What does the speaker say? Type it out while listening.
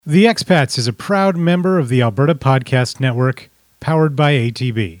The Expats is a proud member of the Alberta Podcast Network, powered by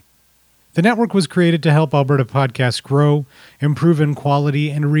ATB. The network was created to help Alberta podcasts grow, improve in quality,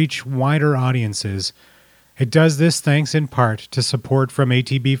 and reach wider audiences. It does this thanks in part to support from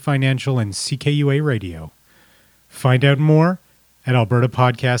ATB Financial and CKUA Radio. Find out more at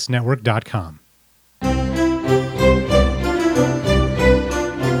albertapodcastnetwork.com.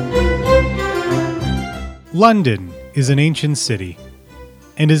 London is an ancient city.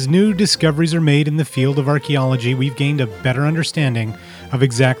 And as new discoveries are made in the field of archaeology, we've gained a better understanding of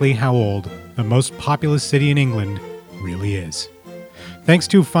exactly how old the most populous city in England really is. Thanks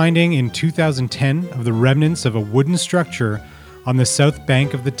to finding in 2010 of the remnants of a wooden structure on the south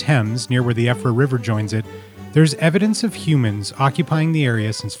bank of the Thames, near where the Effra River joins it, there's evidence of humans occupying the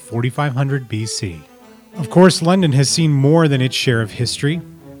area since 4500 BC. Of course, London has seen more than its share of history.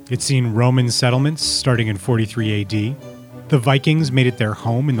 It's seen Roman settlements starting in 43 AD. The Vikings made it their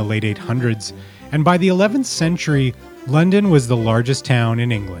home in the late 800s, and by the 11th century, London was the largest town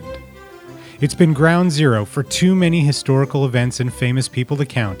in England. It's been ground zero for too many historical events and famous people to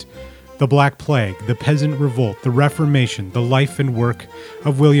count. The Black Plague, the Peasant Revolt, the Reformation, the life and work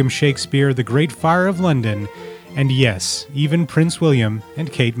of William Shakespeare, the Great Fire of London, and yes, even Prince William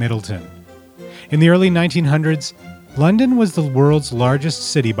and Kate Middleton. In the early 1900s, London was the world's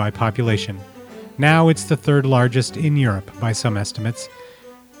largest city by population. Now it's the third largest in Europe by some estimates,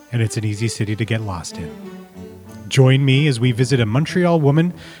 and it's an easy city to get lost in. Join me as we visit a Montreal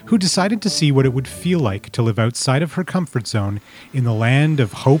woman who decided to see what it would feel like to live outside of her comfort zone in the land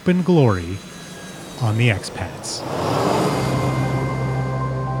of hope and glory on The Expats.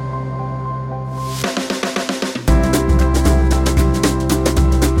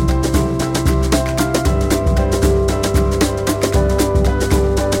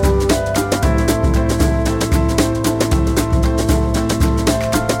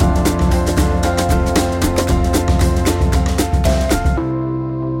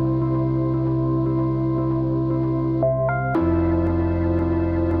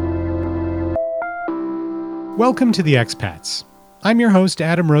 Welcome to The Expats. I'm your host,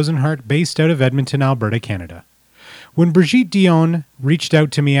 Adam Rosenhart, based out of Edmonton, Alberta, Canada. When Brigitte Dion reached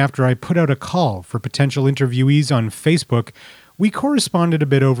out to me after I put out a call for potential interviewees on Facebook, we corresponded a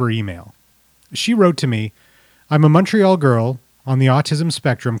bit over email. She wrote to me, "I'm a Montreal girl on the autism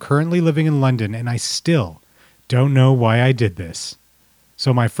spectrum currently living in London, and I still don't know why I did this."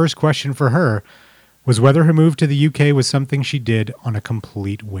 So my first question for her was whether her move to the UK was something she did on a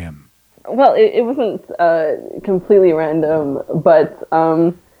complete whim. Well, it wasn't completely random, but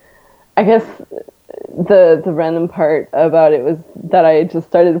I guess the random part about it was that I just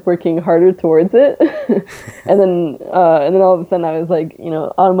started working harder towards it, and then all of a sudden I was like,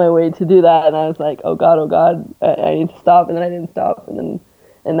 on my way to do that, and I was like, oh god, I need to stop, and then I didn't stop, and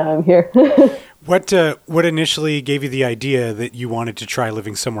now I'm here. What initially gave you the idea that you wanted to try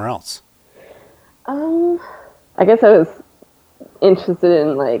living somewhere else? I guess I was interested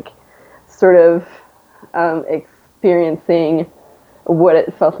in sort of experiencing what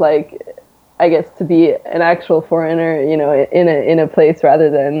it felt like, I guess, to be an actual foreigner, in a place rather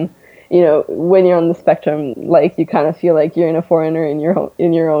than, when you're on the spectrum, you kind of feel like you're in a foreigner in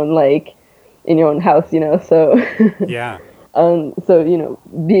your own house, so yeah. So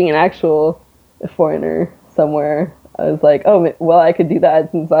being an actual foreigner somewhere, I was like, oh well, I could do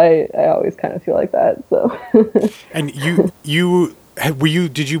that since I always kind of feel like that. So. And were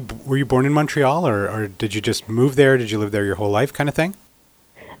you born in Montreal, or did you just move there? Did you live there your whole life, kind of thing?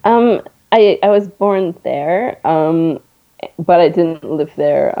 I was born there, but I didn't live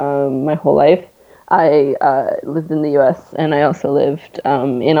there my whole life. I lived in the U.S. and I also lived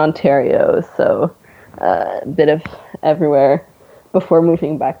in Ontario, so a bit of everywhere before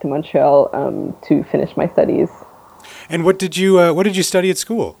moving back to Montreal to finish my studies. And what did you study at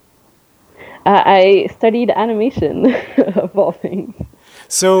school? I studied animation, of all things.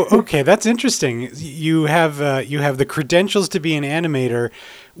 So, okay, that's interesting. You have the credentials to be an animator.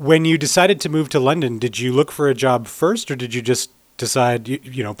 When you decided to move to London, did you look for a job first, or did you just decide,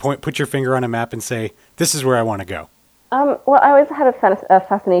 put your finger on a map and say, this is where I want to go? Well, I always had a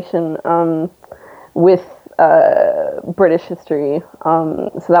fascination with British history.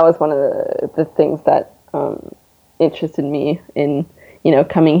 So that was one of the things that interested me in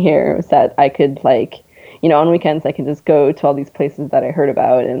coming here, was that I could on weekends I could just go to all these places that I heard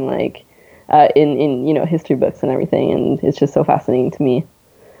about and in history books and everything, and it's just so fascinating to me.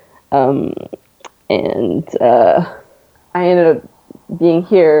 And I ended up being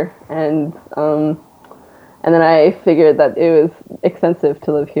here, and then I figured that it was expensive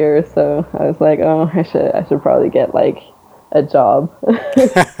to live here, so I was like, oh, I should probably get a job.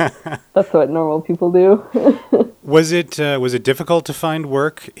 That's what normal people do. Was it difficult to find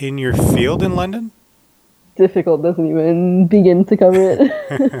work in your field in London? Difficult doesn't even begin to cover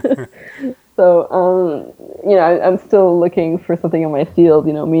it. So, I'm still looking for something in my field.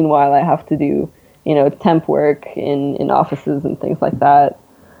 Meanwhile, I have to do, temp work in offices and things like that.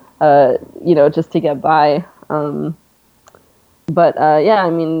 Just to get by. But yeah, I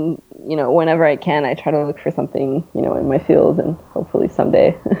mean, whenever I can, I try to look for something, in my field, and hopefully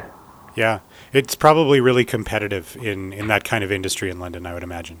someday. Yeah, it's probably really competitive in that kind of industry in London, I would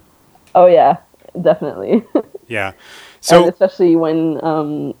imagine. Oh yeah, definitely. Yeah. So and especially when,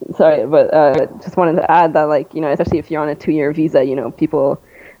 just wanted to add that, like, especially if you're on a 2-year visa, people,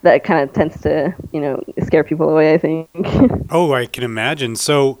 that kind of tends to, scare people away, I think. Oh, I can imagine.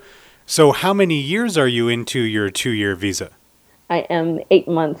 So how many years are you into your 2-year visa? I am 8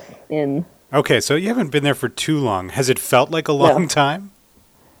 months in. Okay, so you haven't been there for too long. Has it felt like a long time?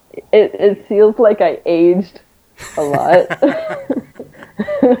 It feels like I aged a lot.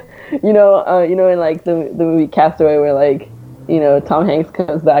 In like the movie Castaway, where like, Tom Hanks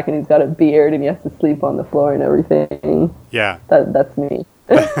comes back and he's got a beard and he has to sleep on the floor and everything. Yeah. That's me.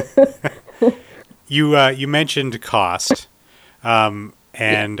 You mentioned cost.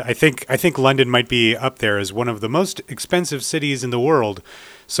 And I think London might be up there as one of the most expensive cities in the world.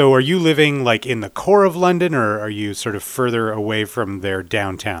 So are you living like in the core of London, or are you sort of further away from their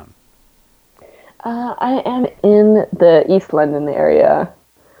downtown? I am in the East London area.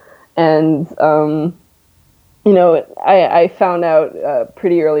 And, I found out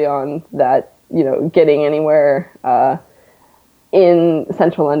pretty early on that, getting anywhere in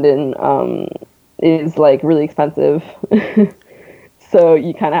central London is like really expensive. So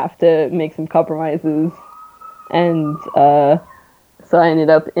you kind of have to make some compromises. And so I ended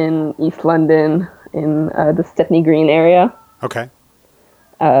up in East London in the Stepney Green area. Okay.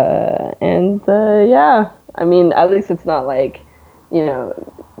 Yeah, I mean, at least it's not like,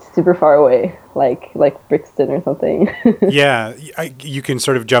 super far away, like Brixton or something. Yeah, you can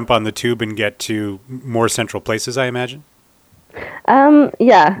sort of jump on the tube and get to more central places, I imagine.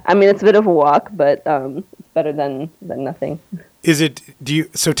 Yeah, I mean, it's a bit of a walk, but it's better than nothing.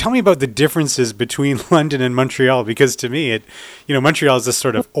 So tell me about the differences between London and Montreal, because to me, Montreal is this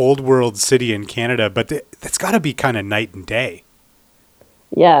sort of old world city in Canada, but that's got to be kind of night and day.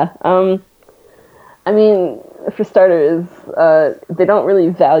 Yeah. I mean, for starters, they don't really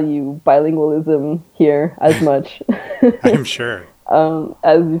value bilingualism here as much. I'm sure.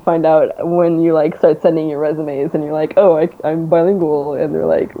 As you find out when you like start sending your resumes and you're like, oh, I'm bilingual, and they're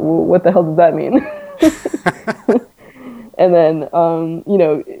like, well, what the hell does that mean? And then,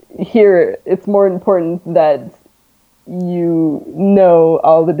 here it's more important that you know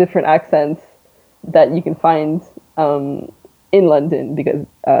all the different accents that you can find in London, because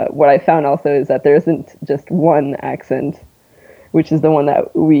what I found also is that there isn't just one accent, which is the one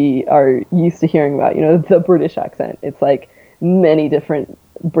that we are used to hearing about, the British accent. It's like many different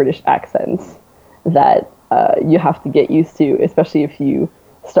British accents that you have to get used to, especially if you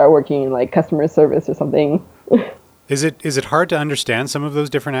start working in like customer service or something. Is it hard to understand some of those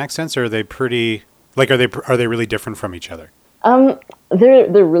different accents, or are they pretty, like, are they really different from each other?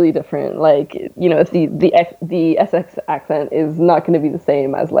 They're really different. Like, the Essex accent is not going to be the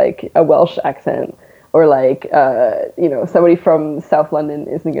same as like a Welsh accent, or like somebody from South London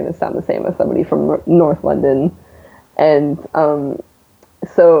isn't going to sound the same as somebody from North London. And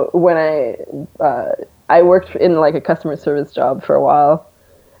so when I worked in like a customer service job for a while,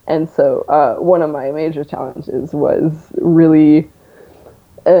 and so one of my major challenges was really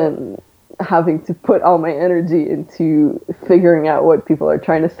having to put all my energy into figuring out what people are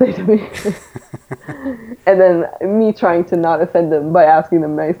trying to say to me. And then me trying to not offend them by asking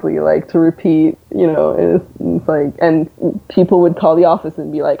them nicely, like to repeat, it's like, and people would call the office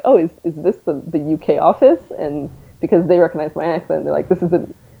and be like, oh, is this the UK office? And because they recognize my accent, they're like, this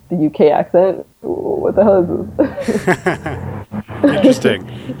isn't the UK accent. What the hell is this? Interesting.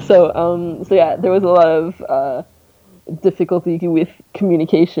 So yeah, there was a lot of difficulty with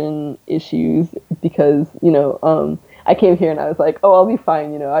communication issues because, I came here and I was like, oh, I'll be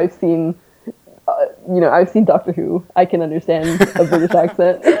fine. I've seen Doctor Who. I can understand a British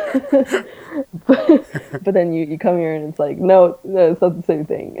accent. but then you come here and it's like, no, it's not the same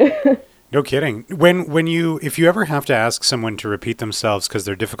thing. No kidding. If you ever have to ask someone to repeat themselves because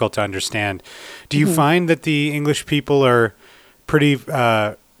they're difficult to understand, do you find that the English people are pretty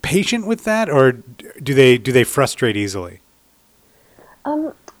patient with that, or do they frustrate easily?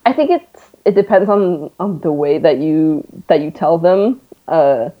 I think it depends on the way that you tell them.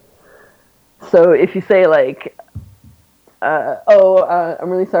 So if you say like, I'm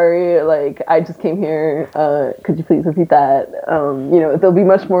really sorry. Like, I just came here. Could you please repeat that? They'll be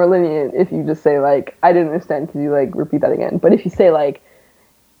much more lenient if you just say, like, I didn't understand. Could you, like, repeat that again? But if you say, like,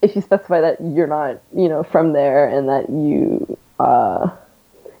 if you specify that you're not, from there and that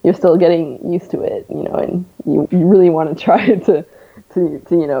you're still getting used to it, and you really want to try to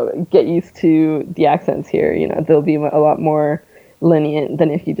get used to the accents here, they'll be a lot more lenient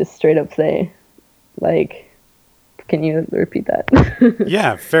than if you just straight up say, like, can you repeat that?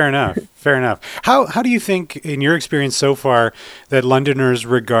 Yeah, fair enough. Fair enough. How do you think, in your experience so far, that Londoners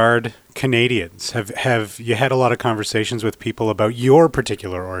regard Canadians? Have you had a lot of conversations with people about your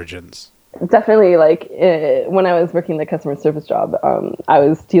particular origins? Definitely, like, when I was working the customer service job, I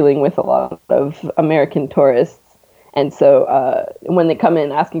was dealing with a lot of American tourists. And so when they come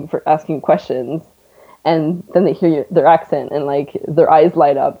in asking questions, and then they hear their accent, and like their eyes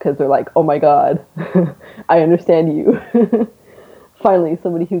light up because they're like, "Oh my God, I understand you." Finally,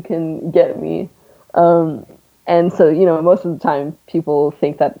 somebody who can get me. And so, most of the time, people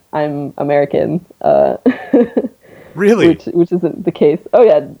think that I'm American. Really? Which isn't the case. Oh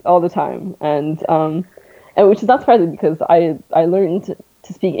yeah, all the time, and which is not surprising because I learned to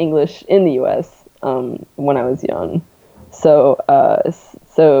speak English in the U.S. When I was young, so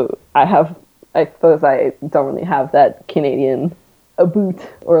I suppose I don't really have that Canadian boot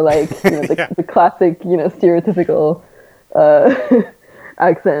or like the classic stereotypical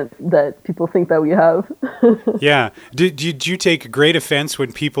accent that people think that we have. Yeah. Did you take great offense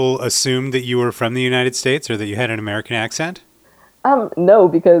when people assumed that you were from the United States or that you had an American accent? No,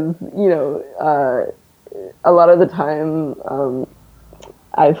 because a lot of the time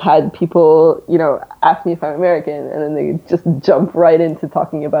I've had people, ask me if I'm American, and then they just jump right into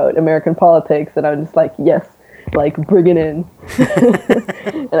talking about American politics, and I'm just like, yes, like, bring it in.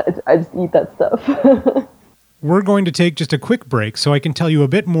 And I just eat that stuff. We're going to take just a quick break so I can tell you a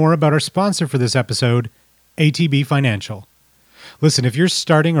bit more about our sponsor for this episode, ATB Financial. Listen, if you're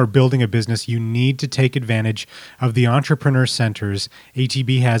starting or building a business, you need to take advantage of the entrepreneur centers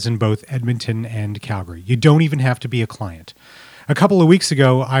ATB has in both Edmonton and Calgary. You don't even have to be a client. A couple of weeks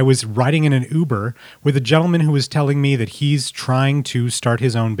ago, I was riding in an Uber with a gentleman who was telling me that he's trying to start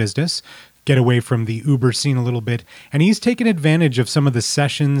his own business, get away from the Uber scene a little bit, and he's taken advantage of some of the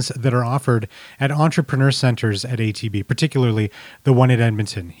sessions that are offered at entrepreneur centers at ATB, particularly the one at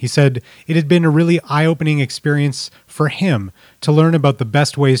Edmonton. He said it had been a really eye-opening experience for him to learn about the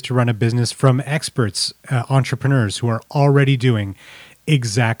best ways to run a business from experts, entrepreneurs who are already doing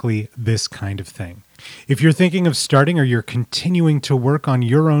exactly this kind of thing. If you're thinking of starting or you're continuing to work on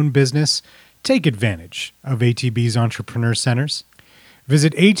your own business, take advantage of ATB's Entrepreneur Centers.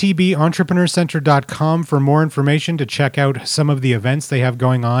 Visit atbentrepreneur.com for more information to check out some of the events they have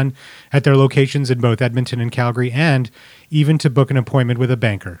going on at their locations in both Edmonton and Calgary, and even to book an appointment with a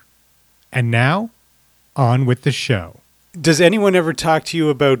banker. And now, on with the show. Does anyone ever talk to you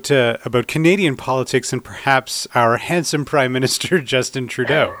about Canadian politics and perhaps our handsome Prime Minister, Justin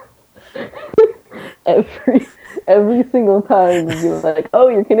Trudeau? Every single time you're like, oh,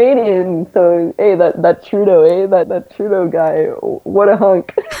 you're Canadian, so hey, that Trudeau, that Trudeau guy, what a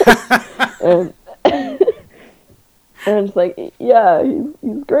hunk. and I'm just like, yeah,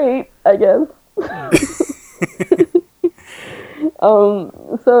 he's great, I guess.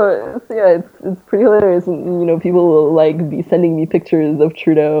 So yeah, it's pretty hilarious, and people will like be sending me pictures of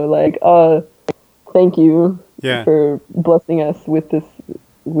Trudeau, like, oh, thank you for blessing us with this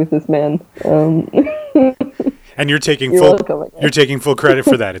man. And you're taking full credit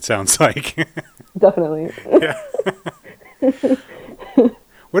for that, it sounds like. Definitely. Yeah.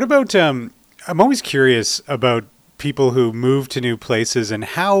 What about I'm always curious about people who move to new places and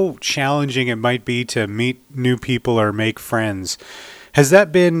how challenging it might be to meet new people or make friends. Has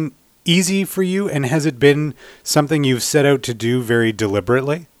that been easy for you, and has it been something you've set out to do very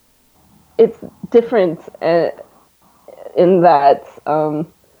deliberately? It's different in that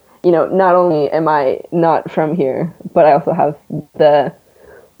not only am I not from here, but I also have the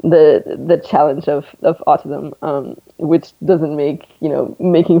challenge of autism, which doesn't make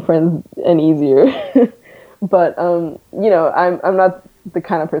making friends any easier. But I'm not the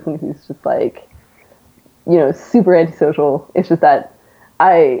kind of person who's just like super antisocial. It's just that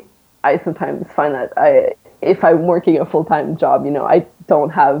I sometimes find that if I'm working a full-time job, I don't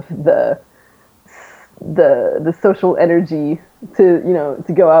have the social energy to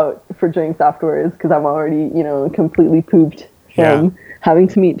go out for drinks afterwards, because I'm already completely pooped from having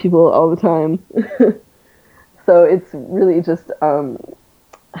to meet people all the time. So it's really just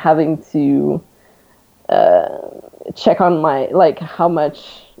having to check on my how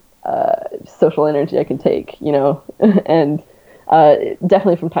much social energy I can take, and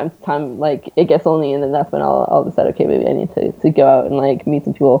definitely from time to time, like it gets lonely, and then that's when I'll decide, okay, maybe I need to go out and like meet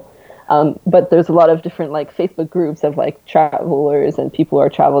some people. But there's a lot of different like Facebook groups of like travelers and people who are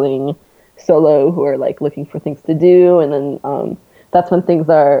traveling solo who are like looking for things to do, and then that's when things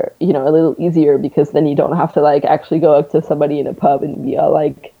are a little easier, because then you don't have to like actually go up to somebody in a pub and be all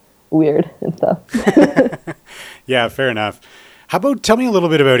like weird and stuff. Yeah, fair enough. How about, tell me a little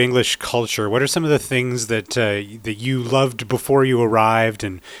bit about English culture. What are some of the things that you loved before you arrived,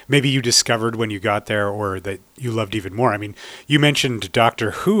 and maybe you discovered when you got there, or that you loved even more? I mean, you mentioned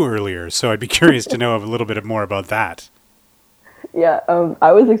Doctor Who earlier, so I'd be curious to know a little bit more about that. Yeah,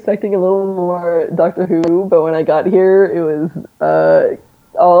 I was expecting a little more Doctor Who, but when I got here, it was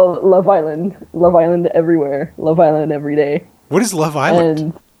all Love Island everywhere, Love Island every day. What is Love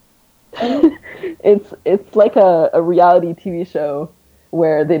Island? And it's like a reality TV show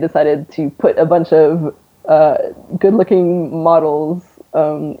where they decided to put a bunch of good-looking models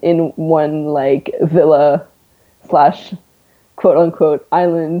in one like villa slash quote-unquote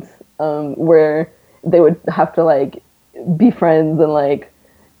island, where they would have to like be friends and like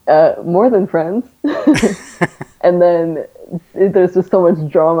more than friends. And then there's just so much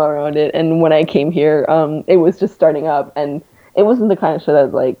drama around it. And when I came here, it was just starting up, and it wasn't the kind of show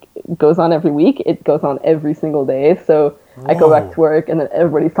that like goes on every week. It goes on every single day. So whoa. I go back to work, and then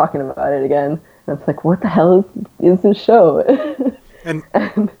everybody's talking about it again. And it's like, what the hell is this show? And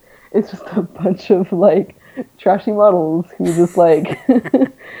it's just a bunch of like trashy models who just like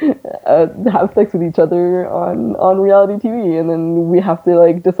have sex with each other on reality TV, and then we have to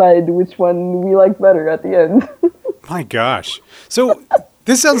like decide which one we like better at the end. My gosh. So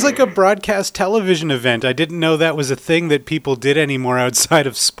this sounds like a broadcast television event. I didn't know that was a thing that people did anymore outside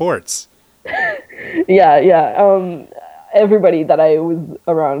of sports. Yeah. Everybody that I was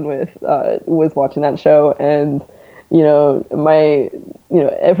around with was watching that show, and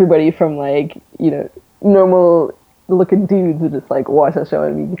everybody from like normal looking dudes would just like watch that show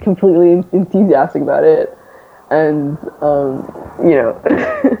and be completely enthusiastic about it, and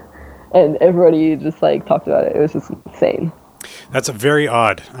and everybody just like talked about it. It was just insane. That's very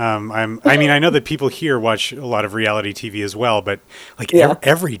odd. I mean, I know that people here watch a lot of reality TV as well, but like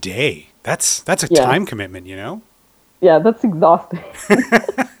every day, that's a time commitment, Yeah, that's exhausting.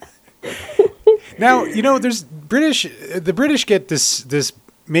 Now, there's the British get this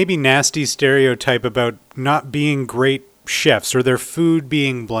maybe nasty stereotype about not being great chefs or their food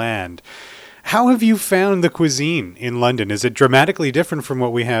being bland. How have you found the cuisine in London? Is it dramatically different from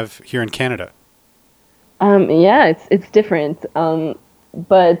what we have here in Canada? Yeah, it's different,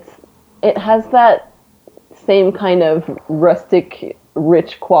 but it has that same kind of rustic,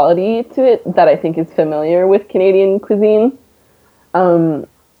 rich quality to it that I think is familiar with Canadian cuisine.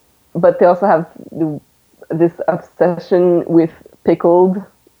 But they also have this obsession with pickled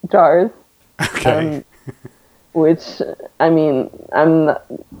jars. Okay. Which, I mean, I'm not,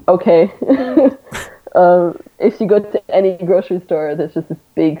 okay. If you go to any grocery store, there's just this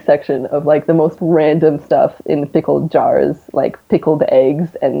big section of like the most random stuff in pickled jars, like pickled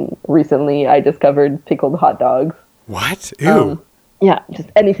eggs, and recently I discovered pickled hot dogs. What? Ew. Yeah, just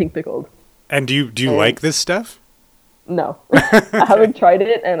anything pickled. And do you like this stuff? No. I haven't tried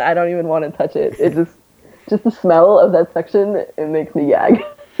it, and I don't even want to touch it. It just the smell of that section, it makes me gag.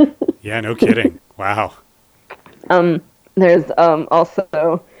 Yeah, no kidding. Wow. There's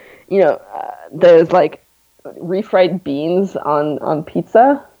also, there's like refried beans on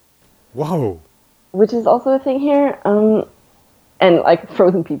pizza. Whoa. Which is also a thing here. And like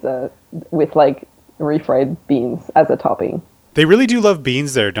frozen pizza with like refried beans as a topping. They really do love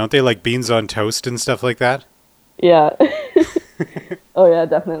beans there, don't they? Like beans on toast and stuff like that? Yeah. Oh yeah,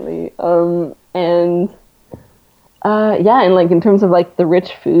 definitely. And like in terms of like the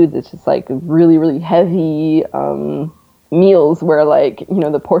rich foods, it's just like really, really heavy meals where like,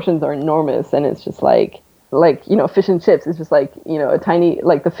 the portions are enormous, and it's just like fish and chips is just like, a tiny,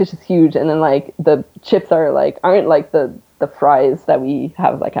 like the fish is huge, and then like the chips aren't like the fries that we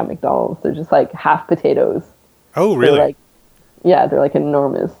have like at McDonald's. They're just like half potatoes. Oh, really? They're like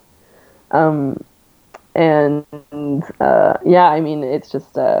enormous. I mean, it's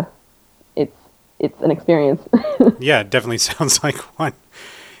just it's an experience. Yeah, it definitely sounds like one.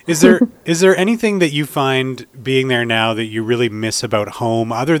 Is there anything that you find being there now that you really miss about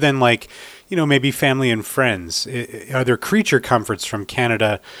home, other than like, maybe family and friends? Are there creature comforts from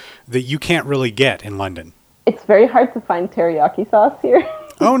Canada that you can't really get in London? It's very hard to find teriyaki sauce here.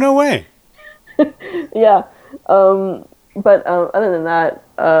 Oh, no way. Yeah. But other than that,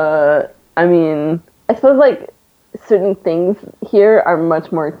 I mean, I suppose like certain things here are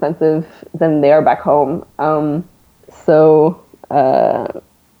much more expensive than they are back home. So,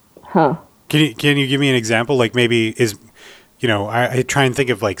 huh. Can you give me an example? Like maybe I try and think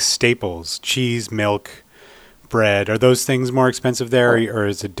of like staples, cheese, milk, bread. Are those things more expensive there, or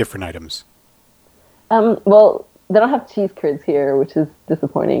is it different items? Well, they don't have cheese curds here, which is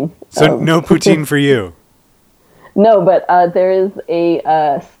disappointing. So no poutine for you. No, but there is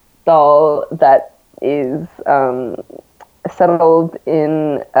a stall that is settled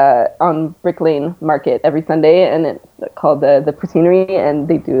in on Brick Lane Market every Sunday, and it's called the Poutineery, and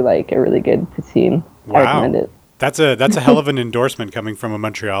they do like a really good poutine. Wow. I recommend it. That's a hell of an endorsement coming from a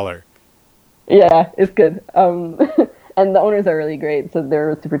Montrealer. Yeah, it's good. And the owners are really great, so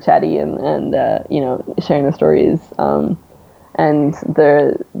they're super chatty and sharing the stories. And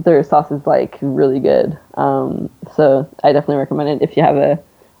their sauce is like really good. So I definitely recommend it if you have a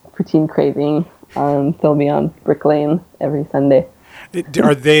poutine craving. They'll be on Brick Lane every Sunday.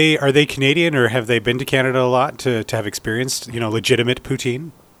 Are they Canadian, or have they been to Canada a lot to have experienced legitimate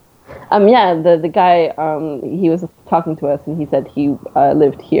poutine? Yeah, the guy he was talking to us, and he said he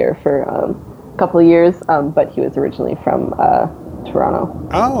lived here for a couple of years, but he was originally from Toronto.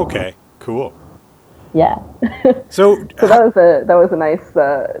 Oh, okay, cool. Yeah. So that was a nice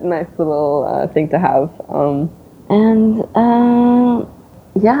little thing to have.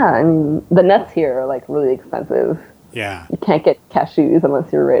 Yeah, I mean the nuts here are like really expensive. Yeah. You can't get cashews unless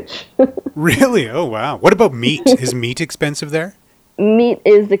you're rich. Really? Oh wow. What about meat? Is meat expensive there? Meat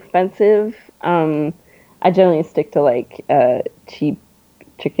is expensive. I generally stick to like cheap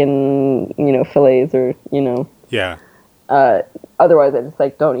chicken, fillets or Yeah. Otherwise, I just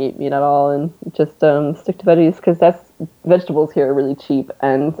like don't eat meat at all and just stick to veggies because vegetables here are really cheap,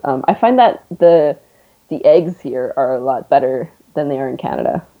 and I find that the eggs here are a lot better than they are in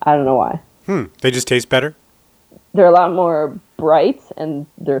Canada. I don't know why. They just taste better? They're a lot more bright and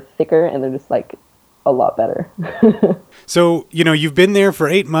they're thicker and they're just like a lot better. So you've been there for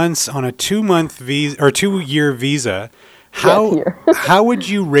 8 months on a 2-month visa or 2-year visa. How would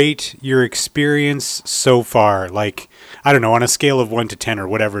you rate your experience so far? Like, I don't know, on a scale of 1 to 10 or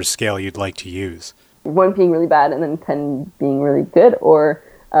whatever scale you'd like to use. 1 being really bad and then 10 being really good, or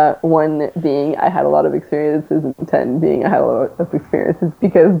 1 being I had a lot of experiences and 10 being I had a lot of experiences,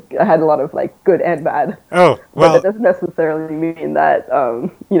 because I had a lot of like good and bad. Oh, well. But that doesn't necessarily mean that,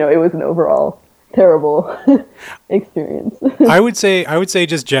 it was an overall terrible experience. I would say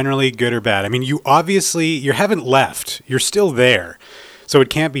just generally good or bad. I mean, you haven't left. You're still there. So it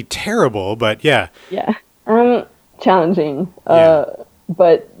can't be terrible, but yeah. Yeah. Challenging. Yeah.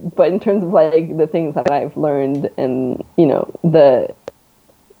 But in terms of like the things that I've learned and, the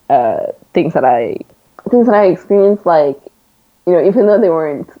things that I experienced, like, even though they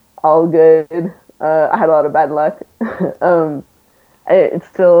weren't all good, I had a lot of bad luck. It's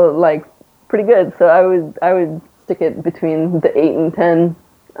still like pretty good. So I would stick it between the 8 and 10.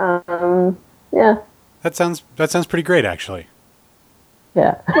 Yeah. That sounds pretty great, actually.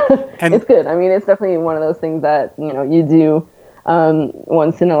 Yeah. And it's good. I mean, it's definitely one of those things that, you do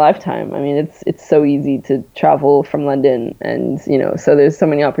once in a lifetime. I mean, it's so easy to travel from London, and, so there's so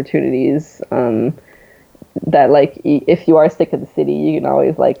many opportunities that, like, if you are sick of the city, you can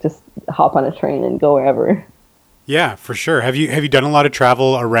always, like, just hop on a train and go wherever. Yeah, for sure. Have you done a lot of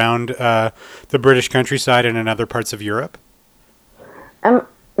travel around the British countryside and in other parts of Europe?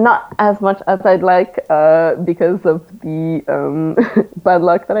 Not as much as I'd like because of the bad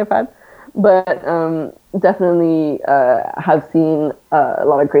luck that I've had, but definitely have seen a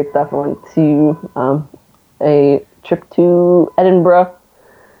lot of great stuff. I went to a trip to Edinburgh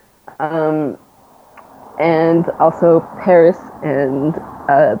and also Paris, and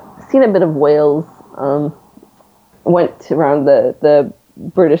seen a bit of Wales. Went around the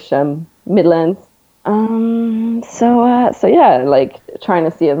British Midlands. So yeah, like trying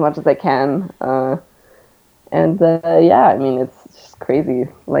to see as much as I can. Yeah, I mean, it's just crazy.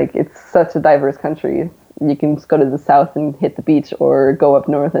 Like, it's such a diverse country. You can just go to the south and hit the beach, or go up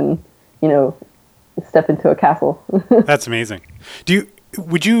north and, step into a castle. That's amazing. Is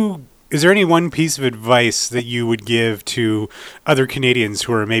there any one piece of advice that you would give to other Canadians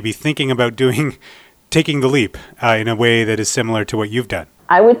who are maybe thinking about taking the leap in a way that is similar to what you've done?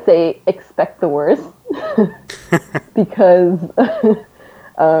 I would say expect the worst because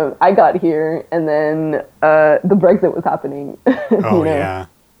I got here and then the Brexit was happening. Oh, yeah.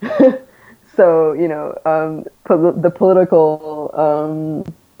 So, the political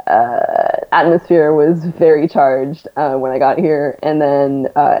atmosphere was very charged when I got here. And then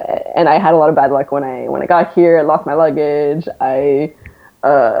and I had a lot of bad luck when I got here. I lost my luggage. It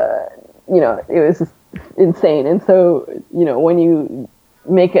was just insane. And so, when you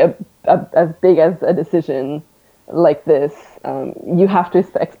make as big as a decision like this, you have to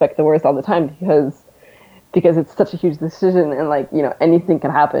expect the worst all the time because it's such a huge decision, and anything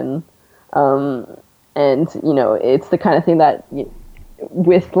can happen. And it's the kind of thing that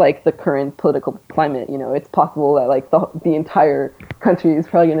with the current political climate, it's possible that the entire country is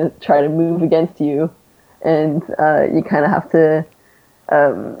probably going to try to move against you, and you kind of have to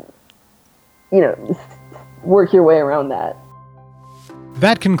work your way around that.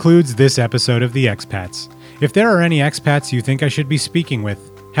 That concludes this episode of The Expats. If there are any expats you think I should be speaking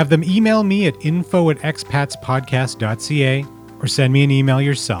with, have them email me at info@expatspodcast.ca or send me an email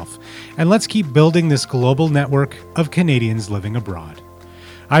yourself, and let's keep building this global network of Canadians living abroad.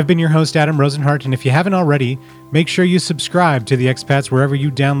 I've been your host, Adam Rosenhart, and if you haven't already, make sure you subscribe to The Expats wherever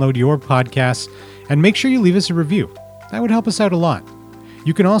you download your podcasts, and make sure you leave us a review. That would help us out a lot.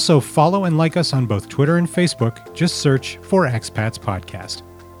 You can also follow and like us on both Twitter and Facebook. Just search for Expats Podcast.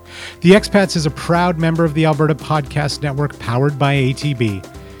 The Expats is a proud member of the Alberta Podcast Network powered by ATB.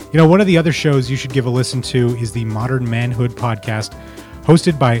 One of the other shows you should give a listen to is the Modern Manhood Podcast,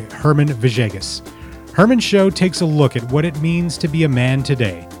 hosted by Herman Vigegas. Herman's show takes a look at what it means to be a man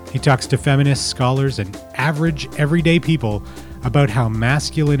today. He talks to feminists, scholars, and average, everyday people about how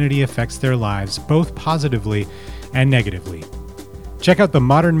masculinity affects their lives, both positively and negatively. Check out the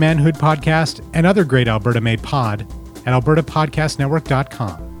Modern Manhood Podcast and other great Alberta-made pod at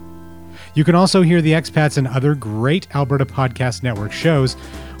albertapodcastnetwork.com. You can also hear The Expats and other great Alberta Podcast Network shows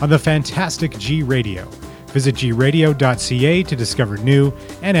on the fantastic G Radio. Visit gradio.ca to discover new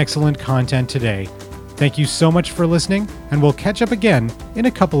and excellent content today. Thank you so much for listening, and we'll catch up again in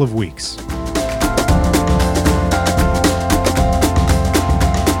a couple of weeks.